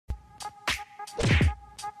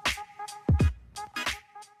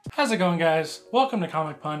How's it going, guys? Welcome to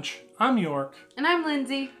Comic Punch. I'm York. And I'm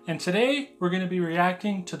Lindsay. And today we're going to be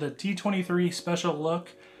reacting to the D23 special look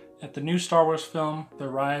at the new Star Wars film, The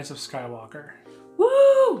Rise of Skywalker.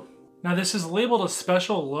 Woo! Now this is labeled a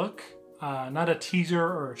special look, not a teaser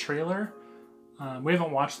or a trailer. We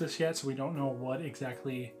haven't watched this yet, so we don't know what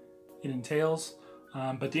exactly it entails.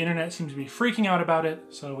 But the internet seems to be freaking out about it,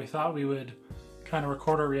 so we thought we would kind of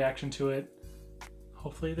record our reaction to it.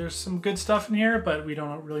 Hopefully there's some good stuff in here, but we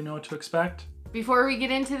don't really know what to expect. Before we get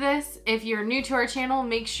into this, if you're new to our channel,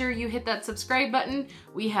 make sure you hit that subscribe button.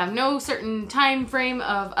 We have no certain time frame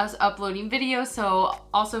of us uploading videos, so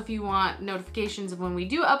also if you want notifications of when we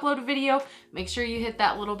do upload a video, make sure you hit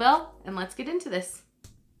that little bell, and let's get into this.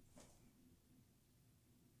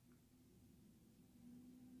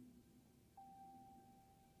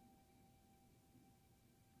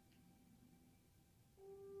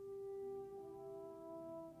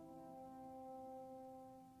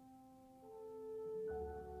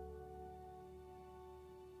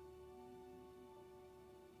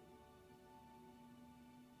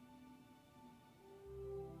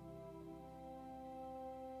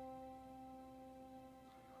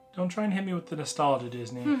 Don't try and hit me with the nostalgia,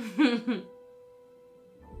 Disney.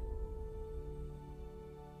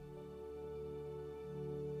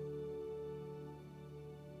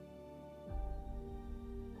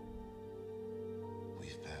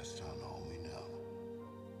 We've passed on all we know.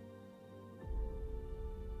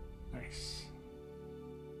 Nice.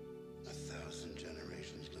 1,000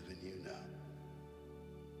 generations live in you now.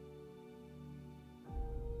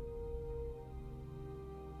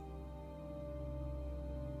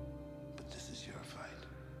 But this is your fight.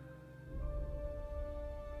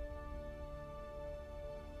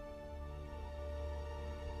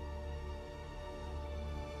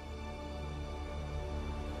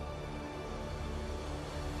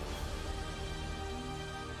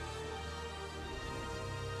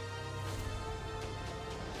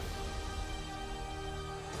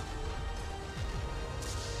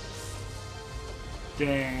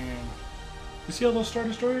 Dang. You see all those Star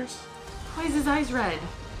Destroyers? Why is his eyes red?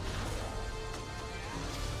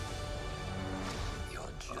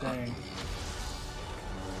 Dang.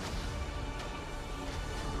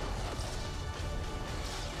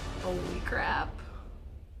 Holy crap.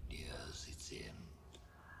 Yes, it's in.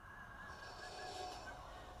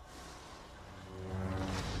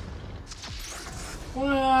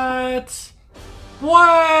 What?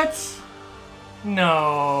 What?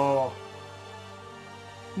 No.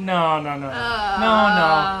 No, no, no. No,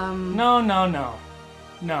 no. No, no, no.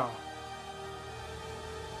 No.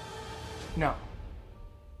 No.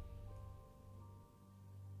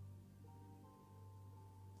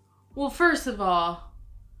 Well, first of all,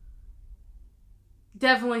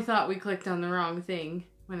 definitely thought we clicked on the wrong thing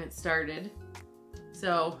when it started.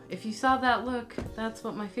 So, if you saw that look, that's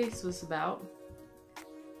what my face was about.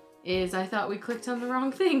 I thought we clicked on the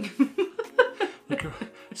wrong thing.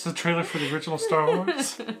 It's the trailer for the original Star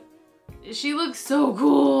Wars. She looks so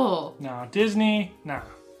cool. No, Disney, no.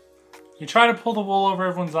 You try to pull the wool over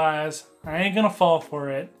everyone's eyes. I ain't gonna fall for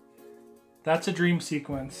it. That's a dream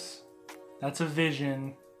sequence. That's a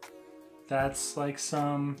vision. That's like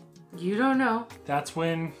some... You don't know. That's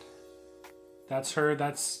when... That's her.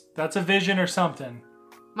 That's a vision or something.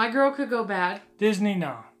 My girl could go bad. Disney,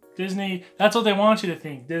 no. Disney, that's what they want you to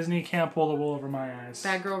think. Disney can't pull the wool over my eyes.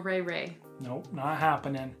 Bad girl Ray Ray. Nope, not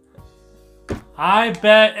happening. I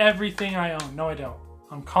bet everything I own. No, I don't.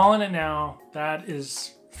 I'm calling it now. That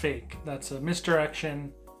is fake. That's a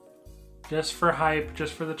misdirection. Just for hype,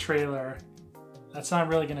 just for the trailer. That's not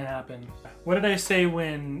really going to happen. What did I say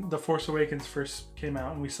when The Force Awakens first came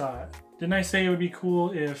out and we saw it? Didn't I say it would be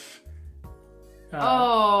cool if...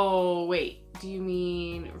 oh, wait. Do you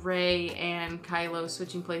mean Rey and Kylo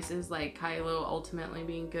switching places? Like Kylo ultimately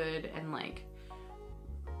being good and like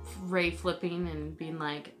Rey flipping and being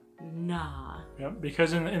like, nah. Yep,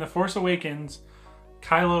 because in The Force Awakens,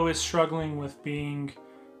 Kylo is struggling with being...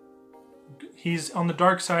 He's on the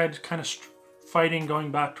dark side, kind of fighting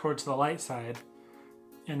going back towards the light side.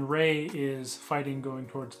 And Rey is fighting going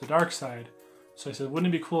towards the dark side. So I said,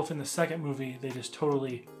 wouldn't it be cool if in the second movie they just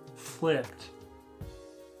totally flipped?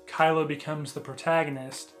 Kylo becomes the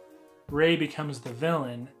protagonist, Rey becomes the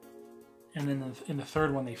villain, and then in the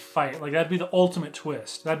third one they fight. Like that'd be the ultimate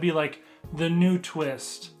twist. That'd be like the new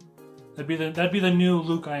twist. That'd be the new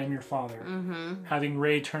Luke, I am your father. Mm-hmm. Having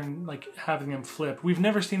Rey turn, like having him flip. We've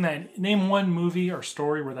never seen that. Name one movie or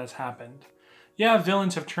story where that's happened. Yeah,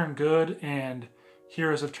 villains have turned good and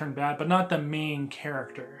heroes have turned bad, but not the main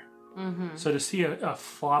character. Mm-hmm. So to see a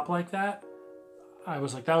flop like that, I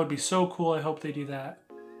was like, that would be so cool. I hope they do that.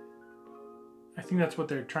 I think that's what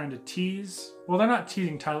they're trying to tease. Well, they're not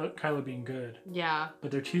teasing Kylo being good. Yeah.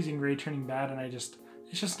 But they're teasing Rey turning bad, and it's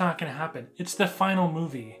just not going to happen. It's the final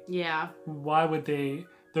movie. Yeah. Why would they?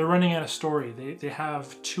 They're running out of story. They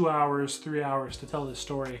have 2 hours, 3 hours to tell this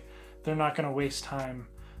story. They're not going to waste time.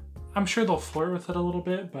 I'm sure they'll flirt with it a little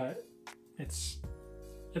bit, but it's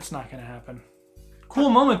not going to happen. Cool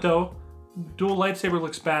moment though. Dual lightsaber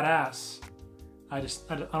looks badass. I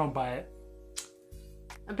don't buy it.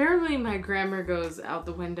 Apparently my grammar goes out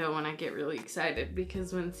the window when I get really excited,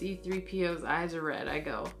 because when C-3PO's eyes are red, I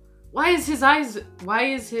go, why is his eyes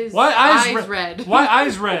red? Why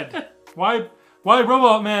eyes red? Why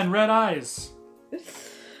Robot Man red eyes?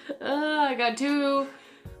 I got too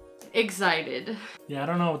excited. Yeah, I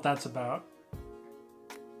don't know what that's about.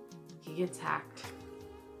 He gets hacked.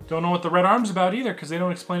 Don't know what the red arm's about either, because they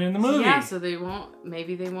don't explain it in the movie. Yeah, so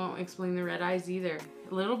maybe they won't explain the red eyes either.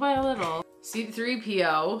 Little by little.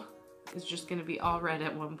 C-3PO is just going to be all red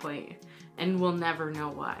at one point, and we'll never know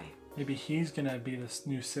why. Maybe he's going to be this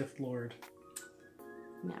new Sith Lord.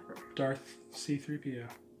 Never. Darth C-3PO.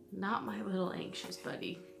 Not my little anxious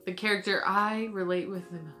buddy. The character I relate with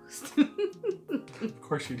the most. Of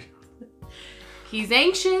course you do. He's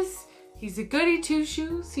anxious. He's a goody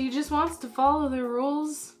two-shoes. He just wants to follow the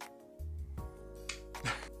rules.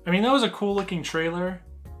 I mean, that was a cool looking trailer.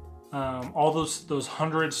 All those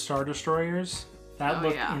 100 Star Destroyers, that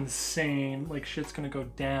looked insane. Like shit's gonna go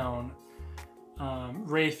down.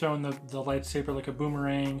 Rey throwing the lightsaber like a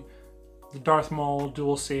boomerang. The Darth Maul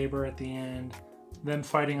dual saber at the end. Them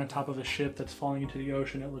fighting on top of a ship that's falling into the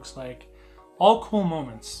ocean, it looks like. All cool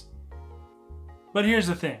moments. But here's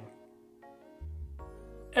the thing.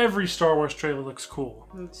 Every Star Wars trailer looks cool.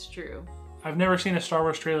 That's true. I've never seen a Star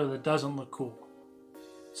Wars trailer that doesn't look cool.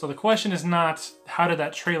 So the question is not, how did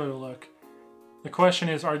that trailer look? The question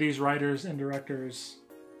is, are these writers and directors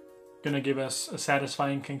going to give us a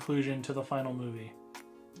satisfying conclusion to the final movie?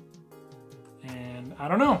 And I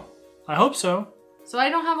don't know. I hope so. So I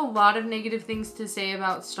don't have a lot of negative things to say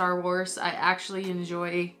about Star Wars. I actually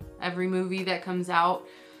enjoy every movie that comes out.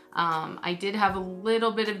 I did have a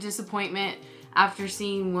little bit of disappointment after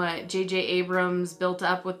seeing what JJ Abrams built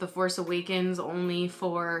up with The Force Awakens, only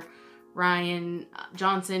for Rian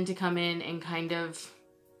Johnson to come in and kind of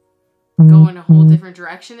go in a whole different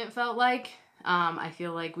direction, it felt like. I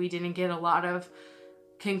feel like we didn't get a lot of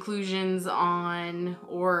conclusions on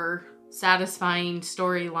or satisfying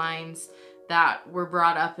storylines that were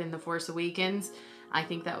brought up in The Force Awakens. I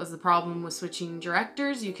think that was the problem with switching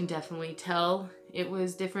directors. You can definitely tell it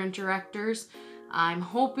was different directors. I'm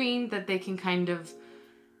hoping that they can kind of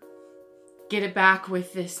get it back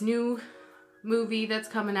with this new movie that's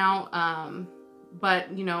coming out.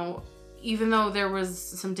 But, you know, even though there was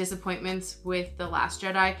some disappointments with The Last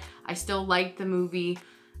Jedi, I still liked the movie.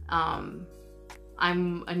 I'm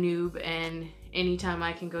a noob, and anytime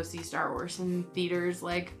I can go see Star Wars in theaters,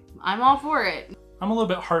 like, I'm all for it. I'm a little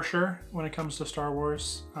bit harsher when it comes to Star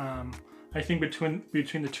Wars. I think between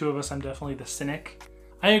the two of us, I'm definitely the cynic.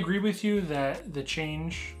 I agree with you that the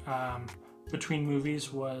change between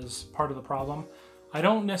movies was part of the problem. I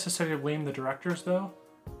don't necessarily blame the directors though,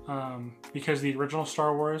 because the original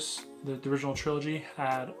Star Wars, the original trilogy,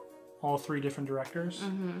 had all 3 different directors.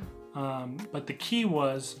 But the key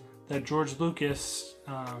was that George Lucas,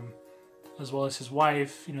 as well as his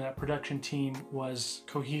wife, you know, that production team was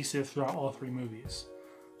cohesive throughout all 3 movies.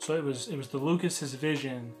 So it was the Lucas's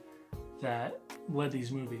vision that led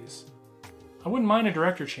these movies. I wouldn't mind a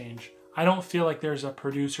director change. I don't feel like there's a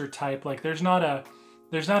producer type, like there's not a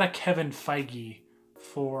Kevin Feige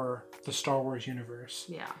for the Star Wars universe.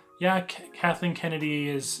 Yeah, Kathleen Kennedy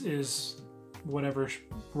is whatever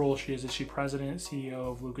role she is. Is she president,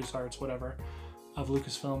 CEO of LucasArts, whatever, of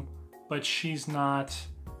Lucasfilm? But she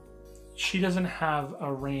doesn't have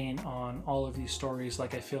a reign on all of these stories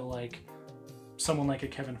like I feel like someone like a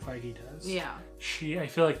Kevin Feige does. Yeah. I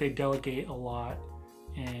feel like they delegate a lot,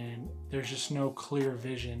 and there's just no clear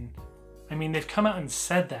vision. I mean, they've come out and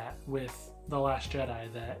said that with The Last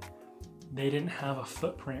Jedi, that they didn't have a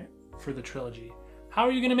footprint for the trilogy. How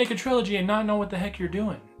are you going to make a trilogy and not know what the heck you're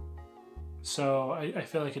doing? So I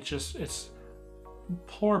feel like it's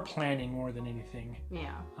poor planning more than anything.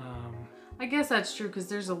 Yeah. I guess that's true, because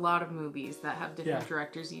there's a lot of movies that have different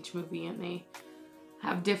directors each movie, and they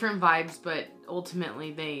have different vibes, but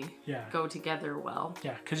ultimately they go together well.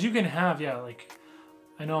 Yeah, because you can have, like,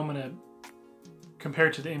 I know I'm going to compare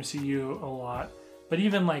it to the MCU a lot, but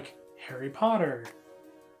even like Harry Potter,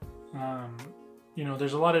 you know,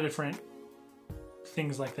 there's a lot of different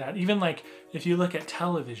things like that. Even like if you look at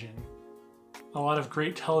television, a lot of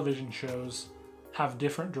great television shows have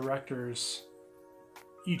different directors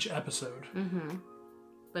each episode.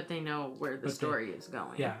 But they know where the story is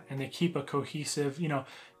going. Yeah, and they keep a cohesive, you know,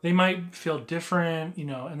 they might feel different, you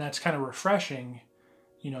know, and that's kind of refreshing,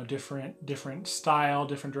 you know, different style,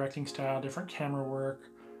 different directing style, different camera work,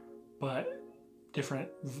 but different,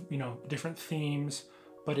 you know, different themes,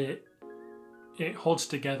 but it holds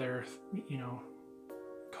together, you know,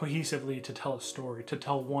 cohesively to tell a story, to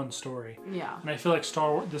tell one story. Yeah. And I feel like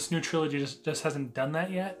Star Wars, this new trilogy just hasn't done that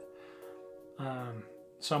yet.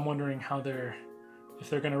 So I'm wondering how if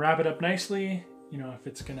they're gonna wrap it up nicely, you know, if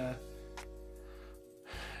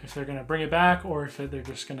they're gonna bring it back, or if they're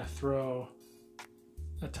just gonna throw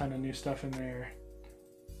a ton of new stuff in there.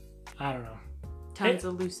 I don't know. Tons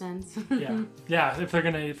of loose ends. Yeah. If they're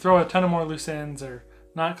gonna throw a ton of more loose ends or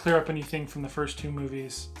not clear up anything from the first two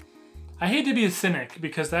movies. I hate to be a cynic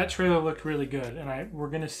because that trailer looked really good, and we're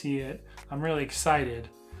gonna see it. I'm really excited.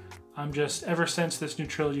 I'm just, ever since this new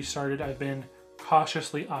trilogy started, I've been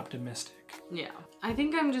cautiously optimistic. Yeah. I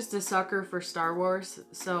think I'm just a sucker for Star Wars,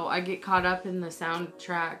 so I get caught up in the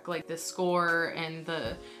soundtrack, like the score and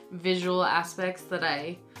the visual aspects, that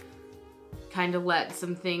I kind of let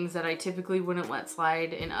some things that I typically wouldn't let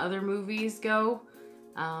slide in other movies go.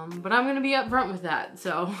 But I'm going to be upfront with that,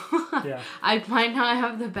 so Yeah. I might not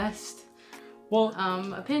have the best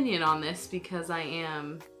opinion on this because I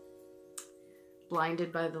am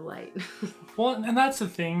blinded by the light. Well, and that's the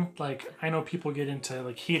thing, like, I know people get into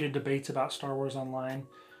like heated debates about Star Wars online.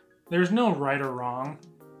 There's no right or wrong.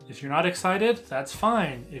 If you're not excited, that's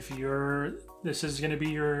fine. If this is going to be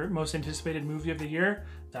your most anticipated movie of the year,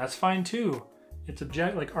 that's fine too. It's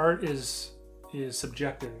like art is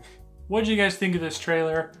subjective. What did you guys think of this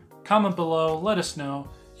trailer? Comment below, let us know.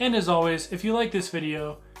 And as always, if you like this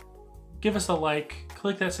video, give us a like,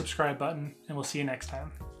 click that subscribe button, and we'll see you next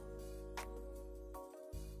time.